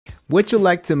Would you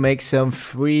like to make some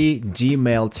free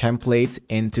Gmail templates?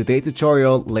 In today's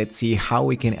tutorial, let's see how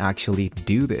we can actually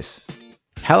do this.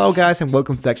 Hello guys and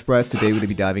welcome to TechExpress. Today we're going to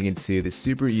be diving into the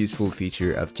super useful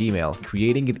feature of Gmail,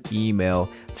 creating an email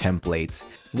templates.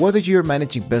 Whether you're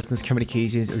managing business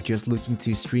communications or just looking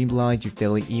to streamline your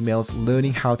daily emails,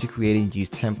 learning how to create and use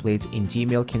templates in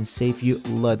Gmail can save you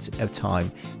lots of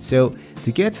time. So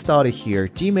to get started here,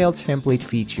 Gmail template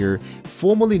feature,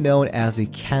 formerly known as the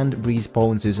canned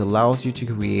responses, allows you to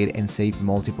create and save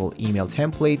multiple email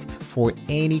templates for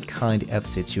any kind of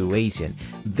situation.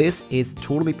 This is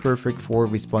totally perfect for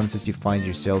responses you find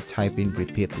yourself typing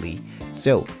repeatedly.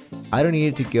 So I don't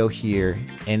need to go here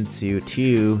into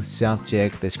to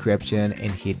subject description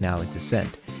and hit now into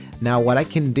send. Now what I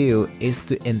can do is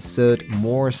to insert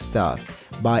more stuff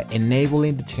by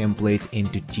enabling the templates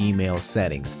into Gmail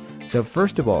settings. So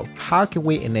first of all, how can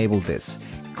we enable this?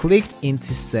 Click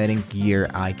into setting gear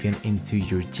icon into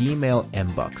your Gmail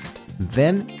inbox.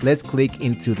 Then let's click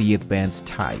into the advanced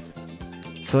type.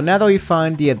 So now that we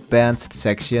find the advanced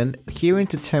section, here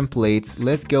into templates,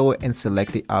 let's go and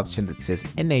select the option that says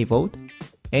enabled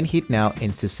and hit now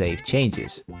into save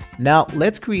changes. Now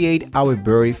let's create our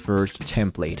very first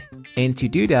template. And to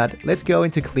do that, let's go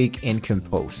into click in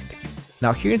compose.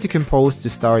 Now here into compose, to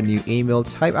start a new email,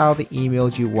 type out the email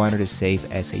you wanted to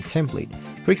save as a template.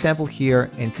 For example,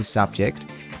 here into subject,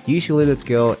 usually let's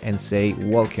go and say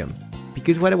welcome,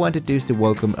 because what I want to do is to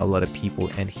welcome a lot of people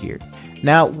in here.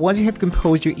 Now, once you have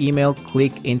composed your email,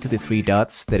 click into the three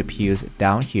dots that appears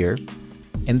down here.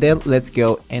 And then let's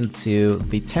go into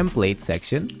the template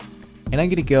section. And I'm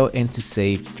going to go into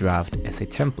save draft as a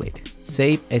template.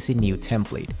 Save as a new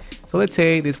template. So let's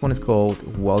say this one is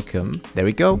called welcome. There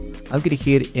we go. I'm going to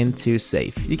hit into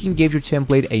save. You can give your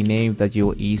template a name that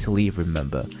you'll easily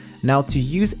remember. Now to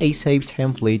use a saved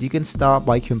template, you can start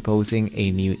by composing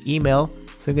a new email.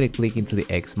 So I'm going to click into the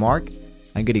X mark.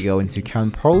 I'm going to go into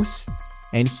compose.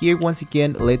 And here once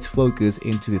again, let's focus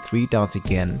into the three dots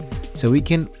again so we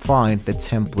can find the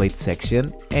template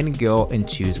section and go and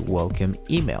choose welcome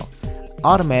email.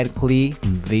 Automatically,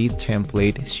 the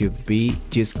template should be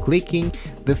just clicking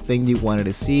the thing you wanted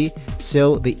to see,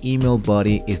 so the email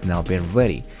body is now being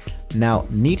ready. Now,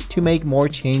 need to make more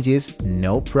changes?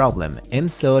 No problem.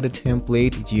 Insert the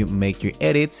template, you make your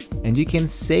edits, and you can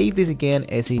save this again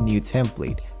as a new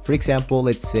template. For example,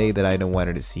 let's say that I don't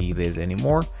want to see this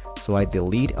anymore, so I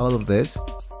delete all of this.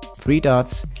 Three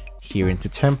dots, here into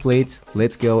templates,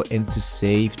 let's go into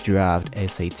save draft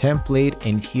as a template,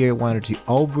 and here I wanted to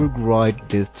override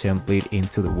this template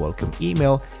into the welcome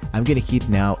email. I'm gonna hit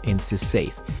now into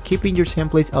save. Keeping your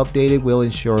templates updated will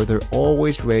ensure they're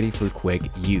always ready for quick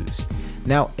use.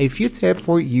 Now, a few tips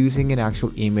for using an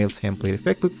actual email template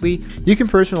effectively: you can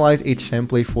personalize a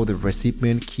template for the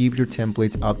recipient, keep your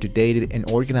templates up to date, and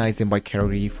organize them by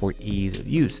category for ease of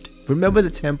use. Remember,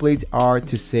 the templates are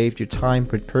to save your time,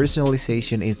 but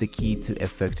personalization is the key to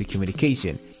effective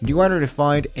communication. If you want to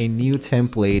find a new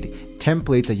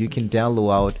template that you can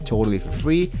download out totally for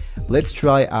free, let's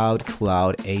try out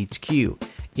Cloud HQ.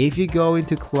 If you go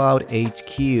into Cloud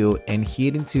HQ and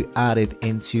hit into add it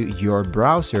into your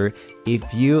browser,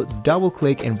 if you double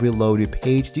click and reload your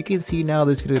page, you can see now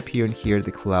there's going to appear in here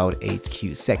the Cloud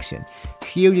HQ section.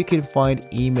 Here you can find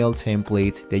email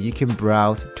templates that you can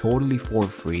browse totally for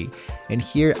free. And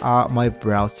here are my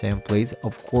browse templates.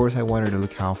 Of course, I wanted to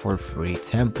look out for free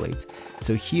templates.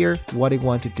 So here, what I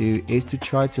want to do is to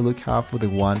try to look out for the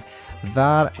one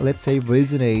that, let's say,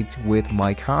 resonates with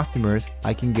my customers.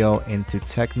 I can go into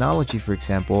technology, for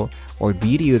example, or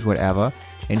videos, whatever.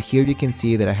 And here you can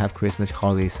see that I have Christmas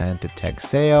holiday Santa tech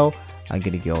sale. I'm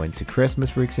going to go into Christmas,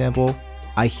 for example.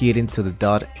 I hit into the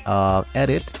dot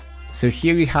edit. So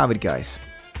here you have it, guys.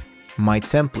 My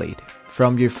template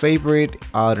from your favorite,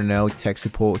 I don't know, tech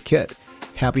support kit.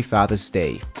 Happy Father's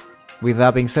Day. With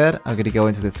that being said, I'm going to go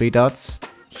into the three dots,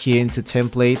 here into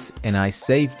templates, and I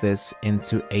save this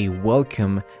into a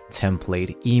welcome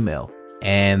template email.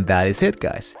 And that is it,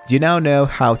 guys. You now know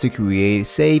how to create,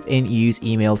 save, and use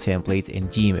email templates in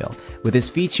Gmail. With this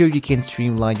feature, you can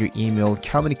streamline your email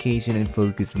communication and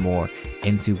focus more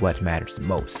into what matters the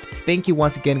most. Thank you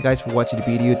once again, guys, for watching the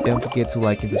video. Don't forget to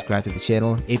like and subscribe to the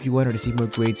channel if you want to receive more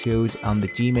great videos on the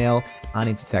Gmail and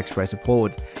into TechExpress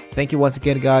support. Thank you once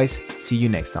again, guys. See you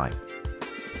next time.